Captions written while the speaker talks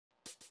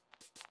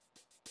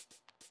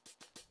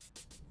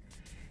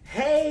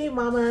Hey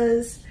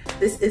mamas,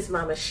 this is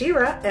Mama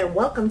Shira and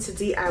welcome to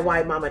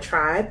DIY Mama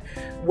Tribe,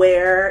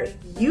 where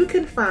you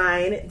can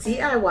find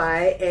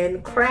DIY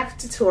and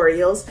craft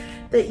tutorials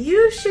that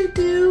you should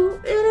do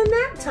in a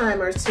nap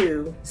time or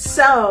two.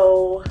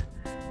 So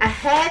I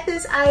had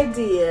this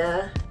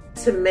idea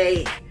to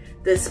make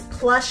this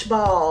plush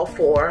ball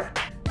for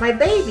my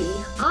baby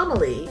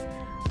Amelie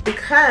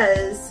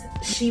because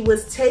she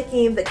was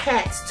taking the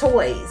cat's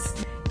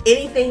toys.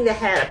 Anything that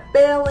had a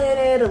bell in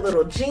it, a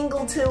little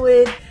jingle to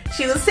it,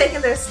 she was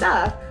taking their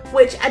stuff,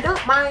 which I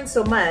don't mind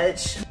so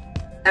much.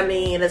 I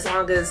mean, as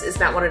long as it's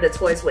not one of the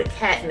toys with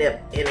catnip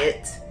in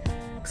it,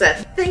 because I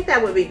think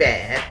that would be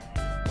bad.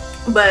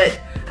 But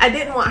I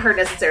didn't want her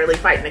necessarily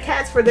fighting the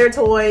cats for their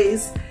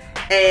toys,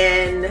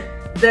 and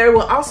they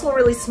were also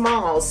really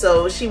small,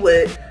 so she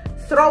would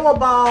throw a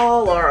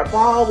ball or a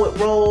ball would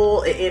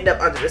roll and end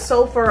up under the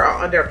sofa or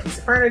under a piece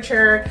of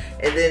furniture,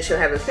 and then she'll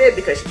have it fit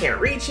because she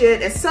can't reach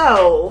it. And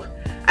so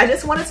I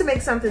just wanted to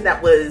make something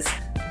that was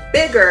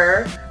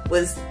bigger,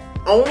 was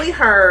only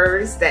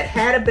hers, that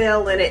had a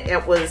bell in it,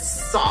 and was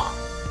soft.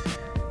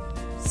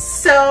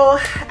 So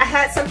I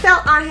had some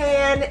felt on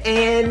hand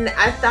and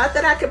I thought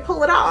that I could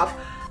pull it off.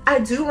 I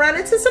do run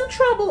into some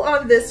trouble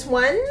on this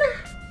one,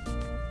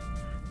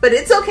 but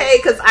it's okay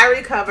because I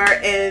recover,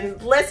 and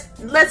let's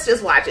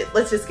just watch it.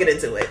 Let's just get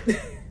into it.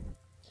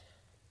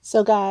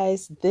 So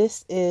guys,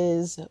 this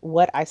is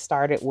what I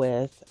started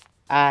with.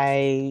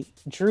 I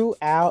drew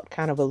out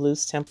kind of a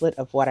loose template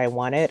of what I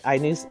wanted. I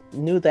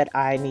knew that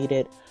I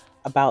needed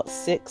about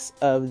 6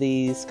 of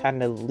these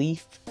kind of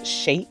leaf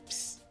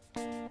shapes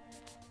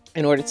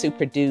in order to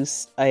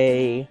produce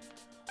a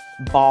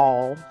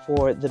ball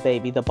for the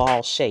baby, the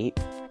ball shape,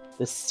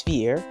 the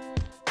sphere.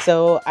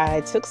 So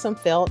I took some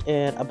felt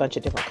in a bunch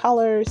of different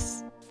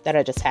colors that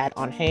I just had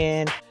on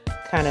hand,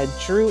 kind of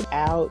drew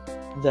out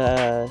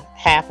the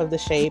half of the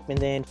shape, and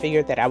then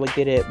figured that I would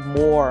get it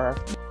more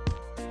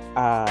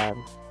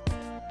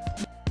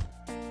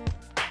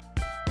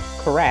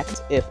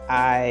correct if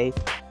I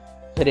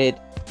put it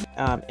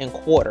in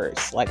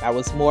quarters. Like, I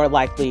was more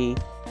likely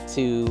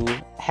to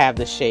have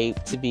the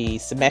shape to be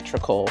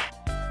symmetrical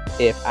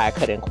if I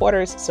cut in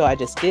quarters. So I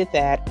just did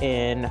that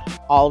in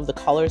all of the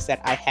colors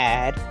that I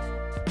had.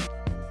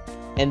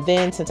 And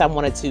then, since I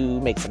wanted to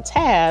make some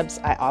tabs,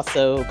 I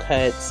also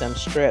cut some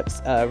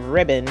strips of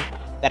ribbon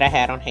that I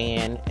had on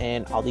hand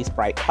in all these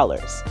bright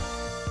colors.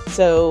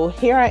 So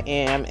here I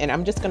am, and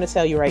I'm just going to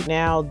tell you right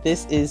now,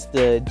 this is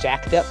the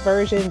jacked up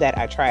version that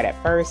I tried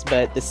at first,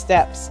 but the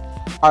steps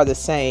are the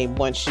same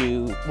once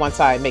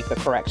I make the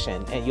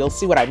correction, and you'll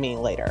see what I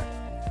mean later.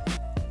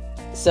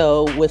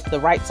 So with the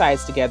right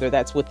sides together,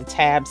 that's with the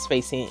tabs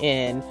facing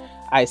in,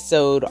 I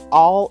sewed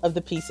all of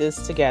the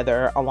pieces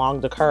together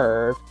along the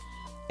curve,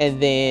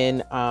 and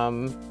then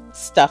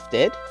stuffed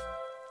it,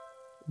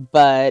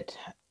 but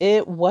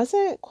it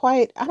wasn't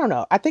quite, I don't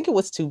know, I think it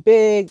was too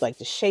big. Like,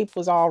 the shape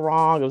was all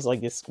wrong. It was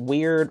like this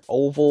weird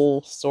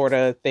oval sort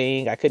of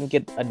thing. I couldn't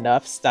get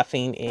enough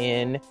stuffing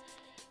in,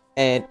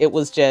 and it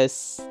was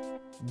just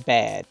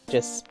bad,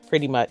 just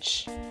pretty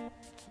much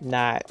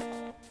not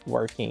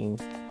working.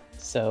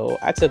 So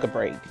I took a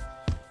break.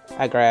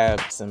 I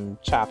grabbed some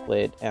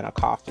chocolate and a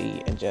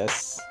coffee and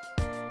just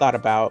thought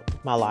about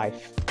my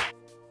life.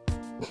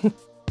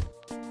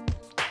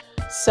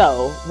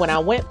 So when I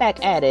went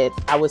back at it,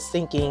 I was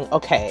thinking,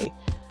 okay,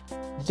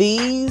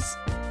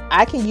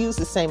 I can use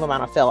the same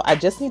amount of felt. I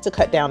just need to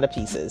cut down the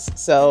pieces.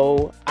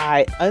 So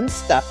I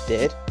unstuffed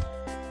it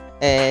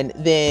and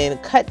then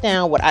cut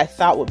down what I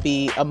thought would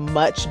be a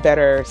much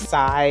better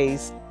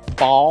size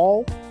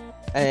ball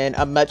and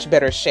a much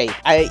better shape.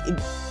 I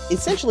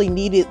essentially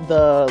needed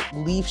the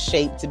leaf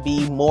shape to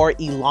be more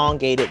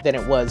elongated than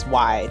it was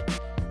wide.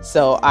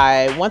 So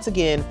I once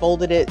again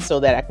folded it so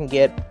that I can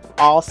get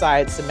all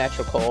sides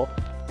symmetrical,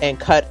 and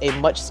cut a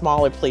much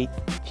smaller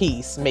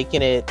piece,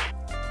 making it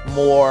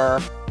more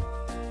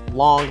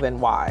long than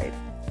wide.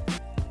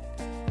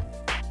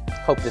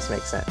 Hope this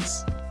makes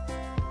sense.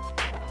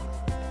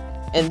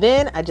 And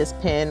then I just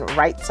pin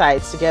right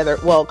sides together.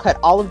 Well, cut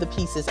all of the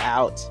pieces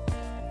out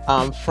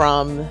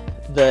from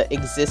the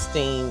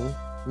existing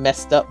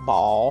messed up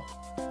ball,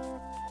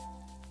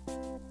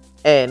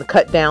 and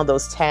cut down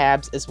those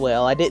tabs as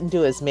well. I didn't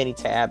do as many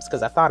tabs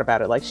because I thought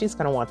about it, like, she's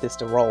going to want this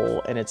to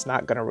roll, and it's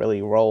not going to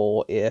really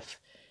roll if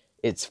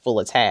it's full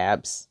of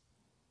tabs.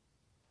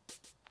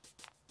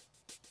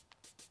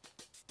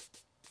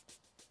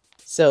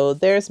 So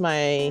there's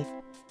I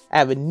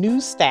have a new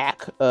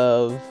stack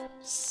of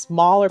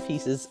smaller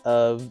pieces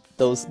of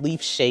those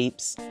leaf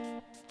shapes,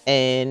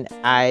 and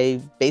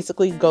I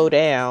basically go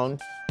down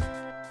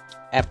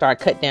after I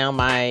cut down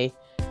my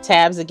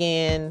tabs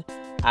again.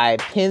 I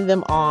pin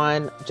them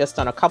on just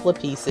on a couple of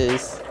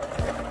pieces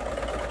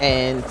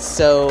and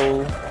sew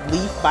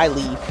leaf by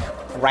leaf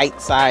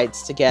right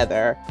sides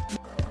together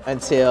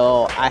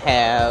until I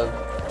have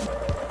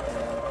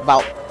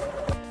about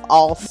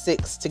all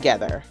 6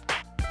 together.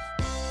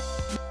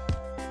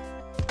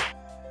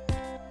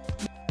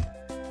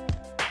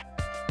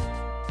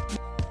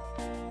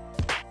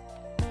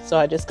 So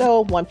I just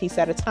go one piece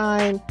at a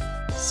time,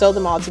 sew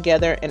them all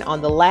together. And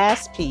on the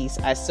last piece,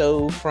 I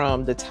sew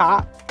from the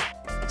top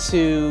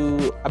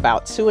to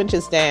about 2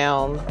 inches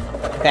down,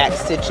 back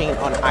stitching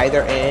on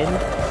either end,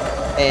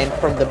 and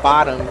from the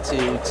bottom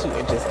to 2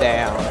 inches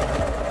down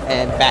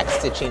and back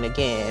stitching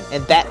again.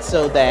 And that's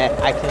so that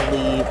I can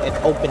leave an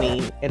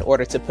opening in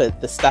order to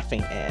put the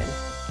stuffing in.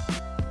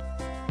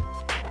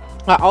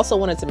 I also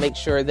wanted to make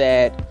sure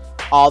that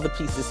all the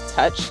pieces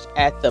touched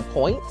at the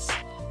points,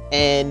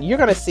 and you're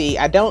gonna see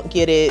I don't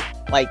get it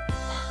like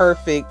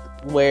perfect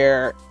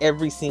where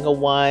every single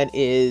one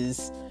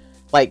is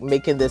like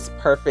making this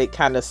perfect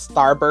kind of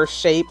starburst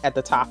shape at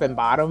the top and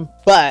bottom,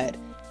 but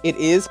it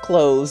is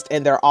closed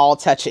and they're all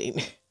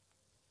touching.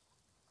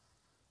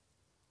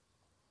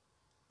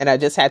 And I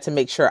just had to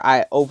make sure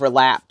I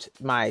overlapped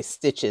my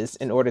stitches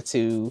in order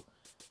to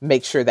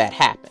make sure that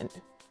happened.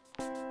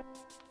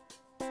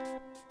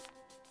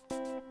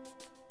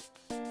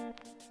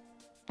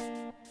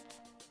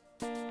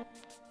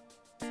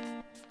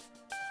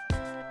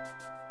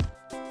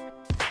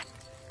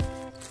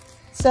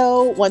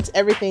 So once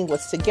everything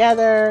was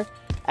together,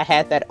 I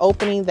had that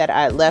opening that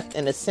I left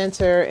in the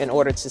center in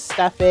order to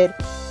stuff it.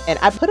 And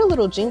I put a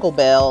little jingle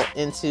bell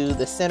into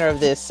the center of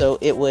this so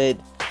it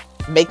would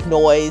make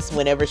noise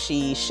whenever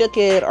she shook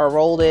it or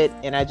rolled it.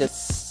 And I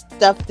just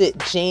stuffed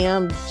it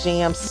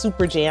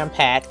super jam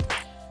packed.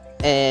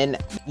 And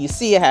you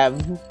see I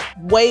have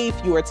way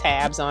fewer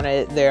tabs on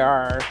it. They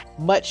are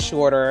much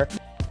shorter.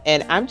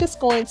 And I'm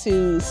just going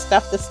to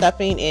stuff the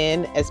stuffing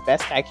in as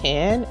best I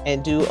can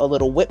and do a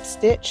little whip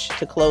stitch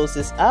to close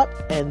this up.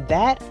 And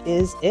that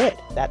is it.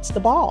 That's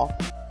the ball.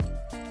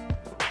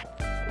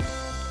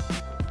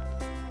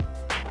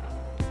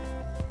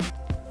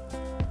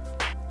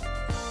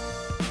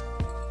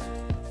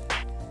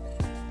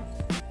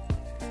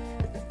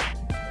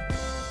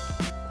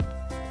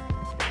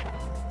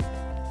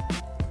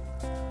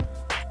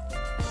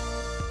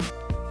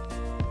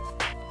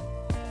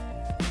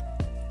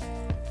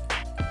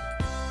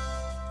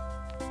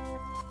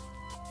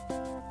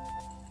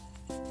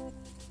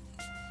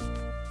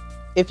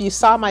 If you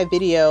saw my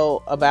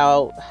video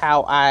about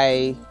how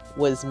I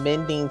was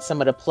mending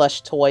some of the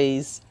plush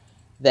toys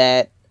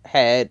that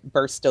had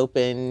burst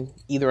open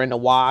either in the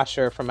wash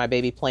or from my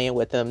baby playing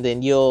with them, then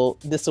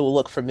this will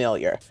look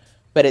familiar.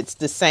 But it's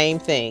the same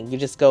thing. You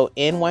just go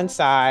in one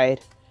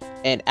side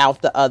and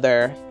out the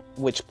other,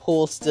 which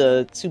pulls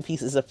the two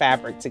pieces of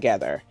fabric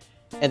together.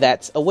 And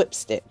that's a whip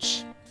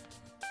stitch.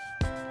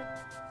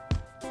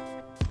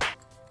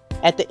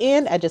 At the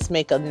end, I just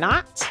make a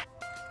knot.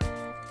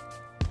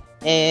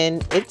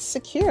 And it's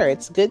secure.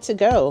 It's good to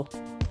go.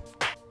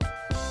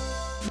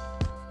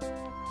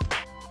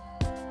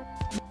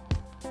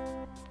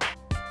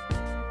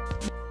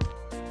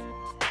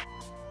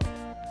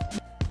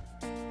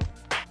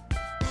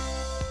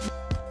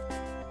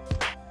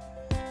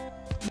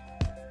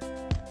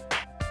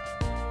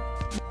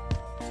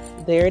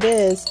 There it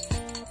is.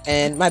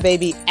 And my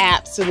baby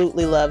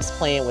absolutely loves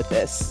playing with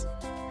this.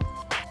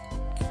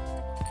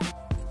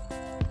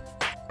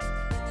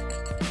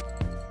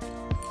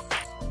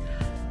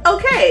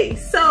 Okay,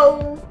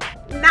 so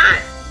not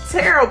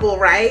terrible,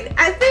 right?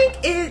 I think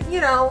it,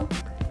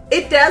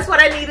 it does what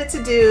I needed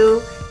to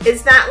do.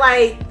 It's not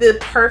like the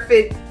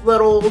perfect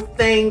little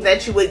thing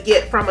that you would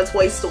get from a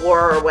toy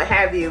store or what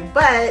have you,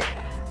 but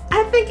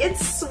I think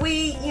it's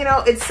sweet.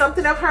 It's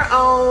something of her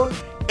own,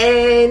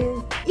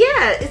 and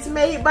yeah, it's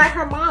made by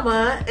her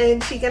mama,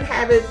 and she can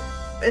have it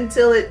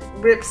until it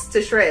rips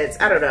to shreds.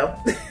 I don't know.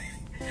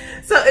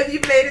 So if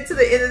you've made it to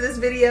the end of this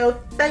video,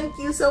 thank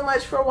you so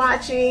much for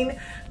watching.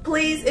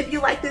 Please, if you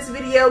like this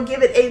video,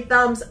 give it a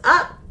thumbs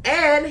up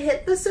and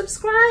hit the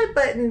subscribe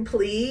button,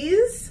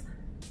 please.